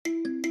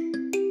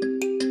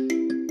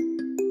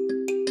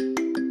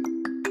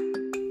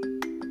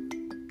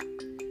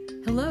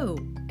Hello,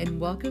 and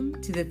welcome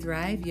to the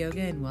Thrive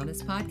Yoga and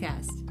Wellness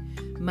Podcast.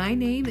 My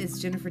name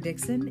is Jennifer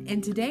Dixon,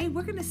 and today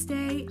we're going to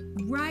stay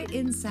right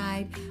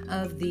inside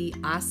of the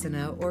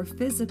asana or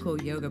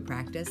physical yoga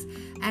practice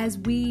as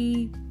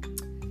we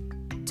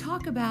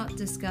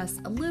discuss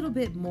a little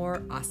bit more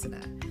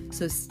asana.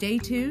 So stay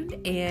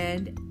tuned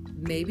and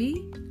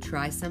maybe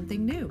try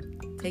something new.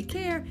 Take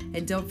care,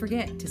 and don't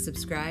forget to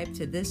subscribe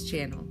to this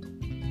channel.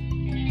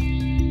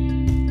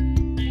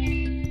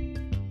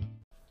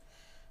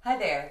 Hi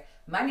there.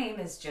 My name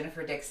is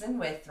Jennifer Dixon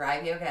with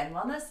Thrive Yoga and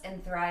Wellness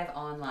and Thrive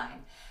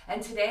Online.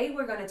 And today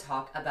we're going to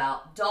talk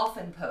about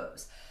dolphin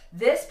pose.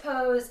 This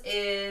pose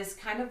is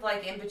kind of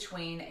like in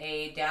between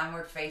a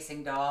downward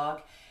facing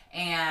dog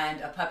and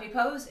a puppy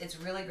pose.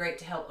 It's really great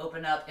to help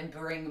open up and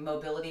bring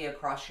mobility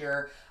across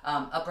your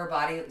upper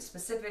body,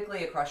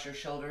 specifically across your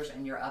shoulders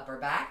and your upper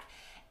back.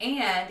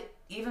 And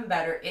even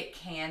better, it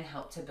can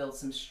help to build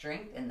some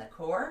strength in the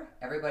core.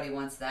 Everybody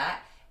wants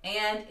that.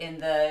 And in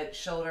the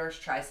shoulders,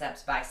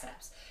 triceps,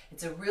 biceps.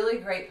 It's a really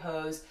great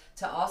pose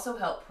to also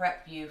help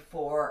prep you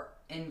for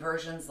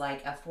inversions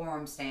like a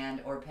forearm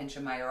stand or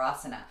Pincha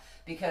Mayurasana,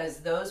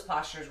 because those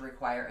postures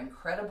require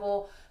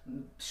incredible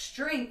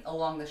strength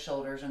along the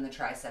shoulders and the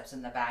triceps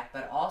and the back,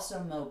 but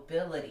also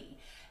mobility.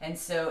 And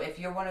so if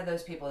you're one of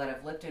those people that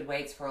have lifted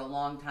weights for a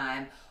long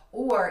time,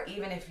 or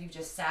even if you've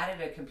just sat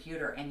at a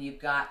computer and you've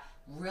got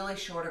really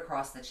short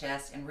across the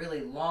chest and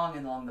really long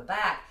along the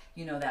back,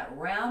 you know, that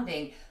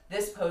rounding,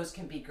 this pose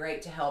can be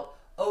great to help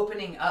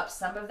opening up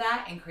some of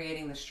that and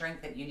creating the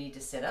strength that you need to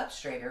sit up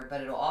straighter,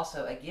 but it'll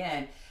also,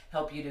 again,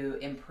 help you to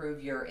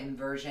improve your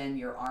inversion,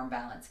 your arm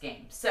balance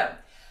game. So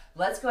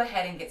let's go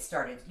ahead and get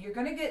started. You're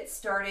going to get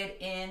started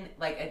in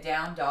like a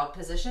down dog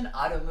position,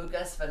 Adho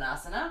Mukha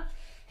Svanasana.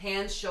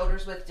 Hands,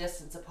 shoulders width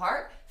distance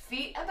apart,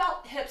 feet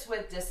about hips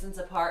width distance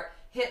apart,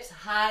 hips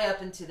high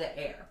up into the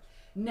air.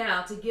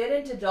 Now, to get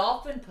into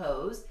dolphin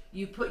pose,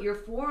 you put your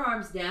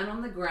forearms down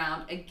on the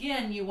ground.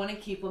 Again, you want to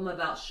keep them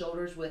about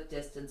shoulders width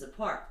distance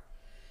apart.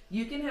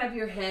 You can have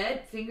your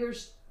head,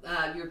 fingers,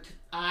 your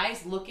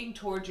eyes looking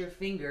towards your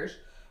fingers,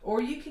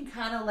 or you can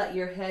kind of let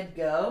your head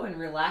go and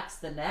relax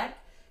the neck,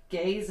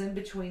 gaze in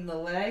between the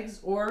legs,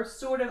 or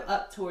sort of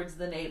up towards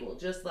the navel,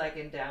 just like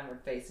in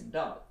downward facing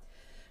dog.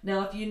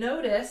 Now, if you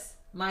notice,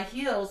 my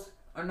heels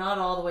are not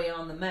all the way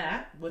on the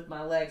mat with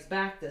my legs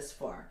back this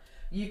far.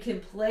 You can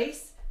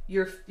place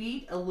your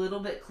feet a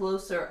little bit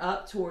closer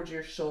up towards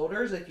your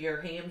shoulders if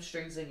your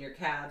hamstrings and your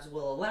calves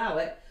will allow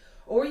it,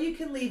 or you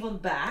can leave them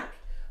back.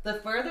 The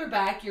further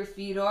back your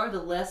feet are,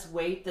 the less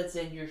weight that's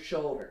in your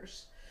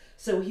shoulders.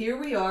 So here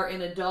we are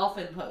in a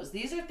dolphin pose.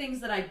 These are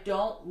things that I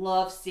don't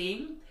love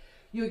seeing.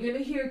 You're going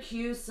to hear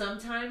cues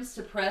sometimes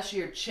to press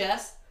your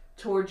chest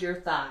towards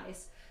your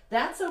thighs.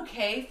 That's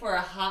okay for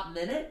a hot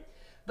minute,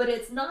 but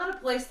it's not a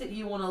place that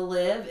you want to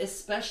live,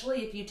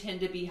 especially if you tend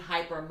to be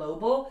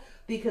hypermobile,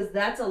 because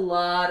that's a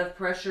lot of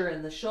pressure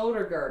in the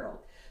shoulder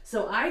girdle.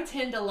 So I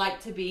tend to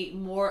like to be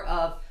more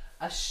of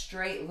a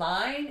straight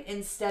line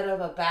instead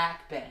of a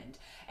back bend.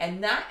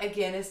 And that,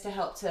 again, is to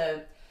help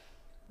to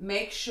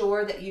make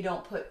sure that you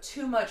don't put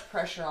too much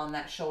pressure on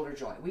that shoulder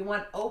joint. We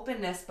want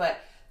openness, but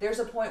there's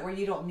a point where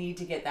you don't need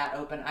to get that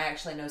open. I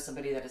actually know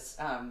somebody that has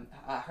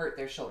hurt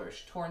their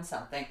shoulders, torn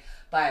something,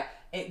 by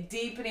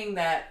deepening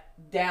that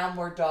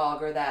downward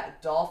dog or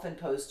that dolphin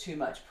pose too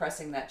much,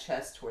 pressing that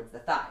chest towards the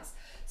thighs.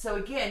 So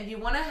again, you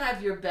want to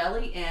have your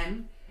belly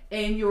in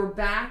and your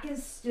back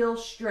is still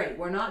straight.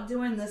 We're not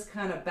doing this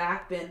kind of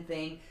back bend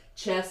thing,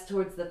 chest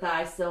towards the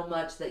thighs so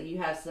much that you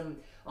have some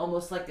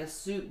almost like a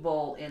soup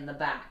bowl in the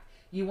back.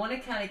 You want to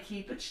kind of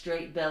keep it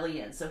straight,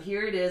 belly in. So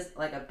here it is,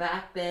 like a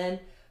back bend.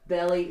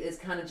 Belly is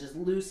kind of just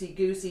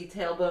loosey-goosey,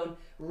 tailbone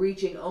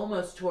reaching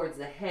almost towards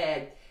the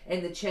head,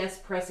 and the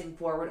chest pressing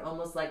forward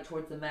almost like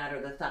towards the mat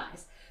or the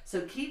thighs.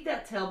 So keep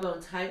that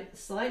tailbone tight,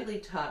 slightly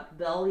tucked,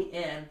 belly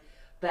in,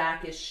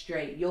 back is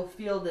straight. You'll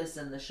feel this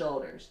in the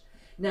shoulders.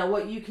 Now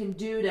what you can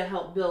do to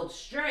help build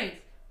strength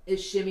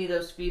is shimmy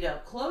those feet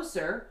up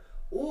closer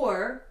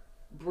or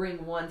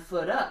bring one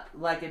foot up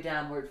like a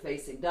downward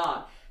facing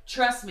dog.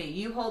 Trust me,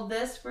 you hold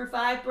this for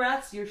 5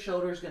 breaths, your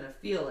shoulder's going to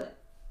feel it.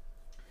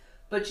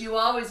 But you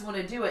always want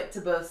to do it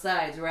to both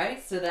sides,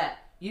 right? So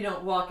that you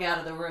don't walk out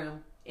of the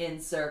room in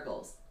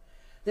circles.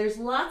 There's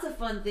lots of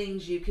fun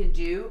things you can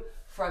do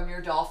from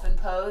your dolphin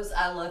pose.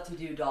 I love to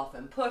do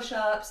dolphin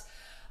push-ups.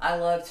 I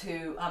love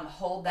to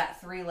hold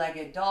that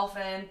 3-legged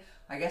dolphin.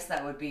 I guess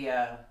that would be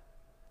a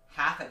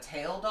half a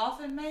tail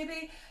dolphin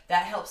maybe.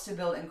 That helps to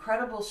build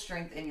incredible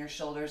strength in your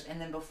shoulders, and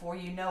then before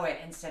you know it,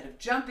 instead of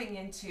jumping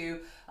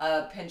into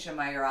a Pincha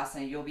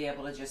Mayurasana, you'll be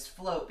able to just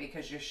float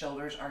because your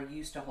shoulders are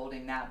used to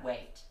holding that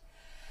weight.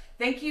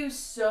 Thank you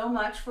so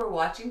much for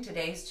watching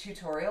today's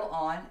tutorial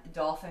on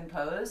dolphin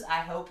pose. I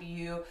hope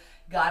you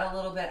got a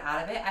little bit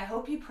out of it. I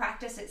hope you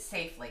practice it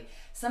safely.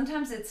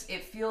 Sometimes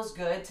it feels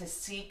good to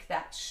seek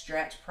that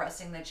stretch,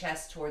 pressing the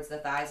chest towards the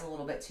thighs a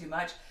little bit too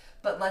much.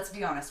 But let's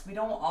be honest, we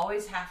don't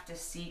always have to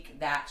seek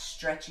that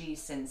stretchy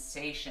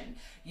sensation.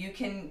 You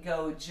can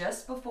go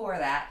just before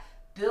that,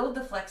 build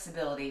the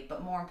flexibility,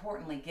 but more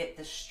importantly, get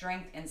the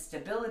strength and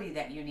stability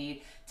that you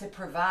need to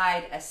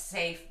provide a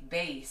safe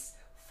base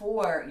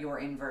for your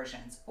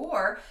inversions,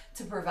 or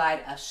to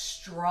provide a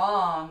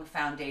strong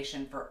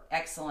foundation for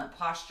excellent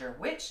posture,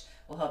 which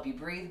will help you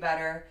breathe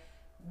better,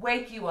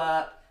 wake you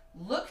up,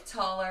 look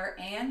taller,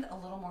 and a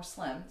little more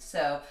slim.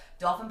 So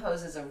dolphin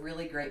pose is a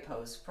really great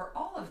pose for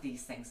all of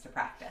these things to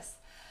practice.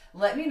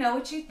 Let me know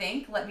what you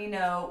think. Let me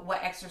know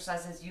what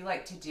exercises you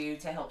like to do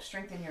to help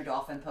strengthen your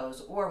dolphin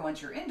pose, or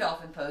once you're in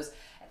dolphin pose,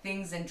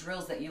 things and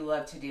drills that you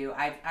love to do.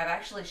 I've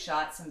actually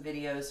shot some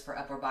videos for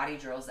upper body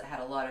drills that had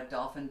a lot of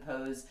dolphin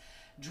pose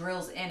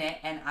drills in it,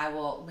 and I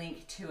will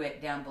link to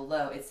it down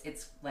below.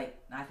 It's like,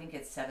 I think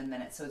it's 7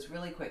 minutes, so it's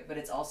really quick, but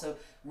it's also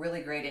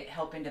really great at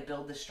helping to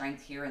build the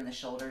strength here in the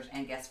shoulders,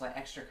 and guess what,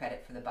 extra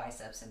credit for the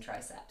biceps and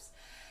triceps.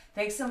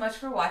 Thanks so much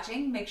for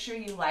watching. Make sure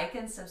you like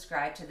and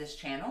subscribe to this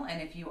channel,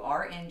 and if you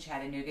are in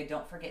Chattanooga,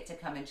 don't forget to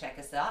come and check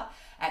us out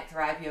at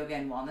Thrive Yoga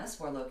and Wellness.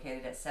 We're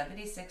located at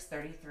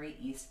 7633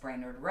 East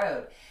Brainerd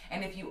Road.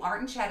 And if you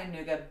aren't in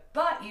Chattanooga,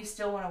 but you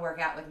still want to work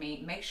out with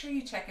me, make sure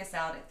you check us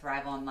out at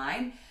Thrive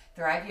Online,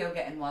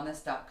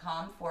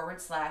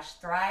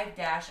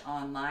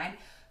 thriveyogaandwellness.com/thrive-online,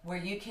 where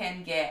you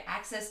can get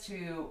access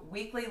to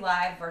weekly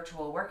live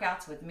virtual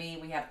workouts with me.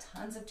 We have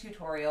tons of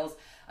tutorials,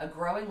 a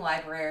growing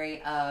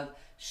library of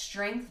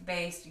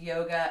strength-based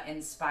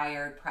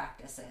yoga-inspired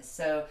practices.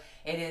 So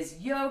it is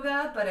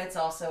yoga, but it's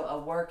also a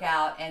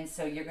workout, and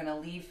so you're gonna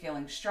leave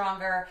feeling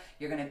stronger,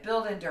 you're gonna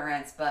build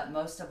endurance, but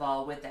most of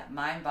all, with that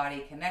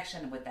mind-body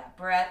connection, with that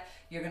breath,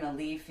 you're gonna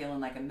leave feeling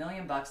like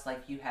 $1,000,000,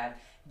 like you have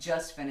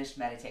just finished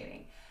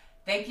meditating.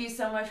 Thank you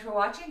so much for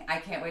watching. I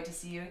can't wait to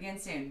see you again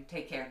soon.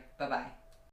 Take care. Bye-bye.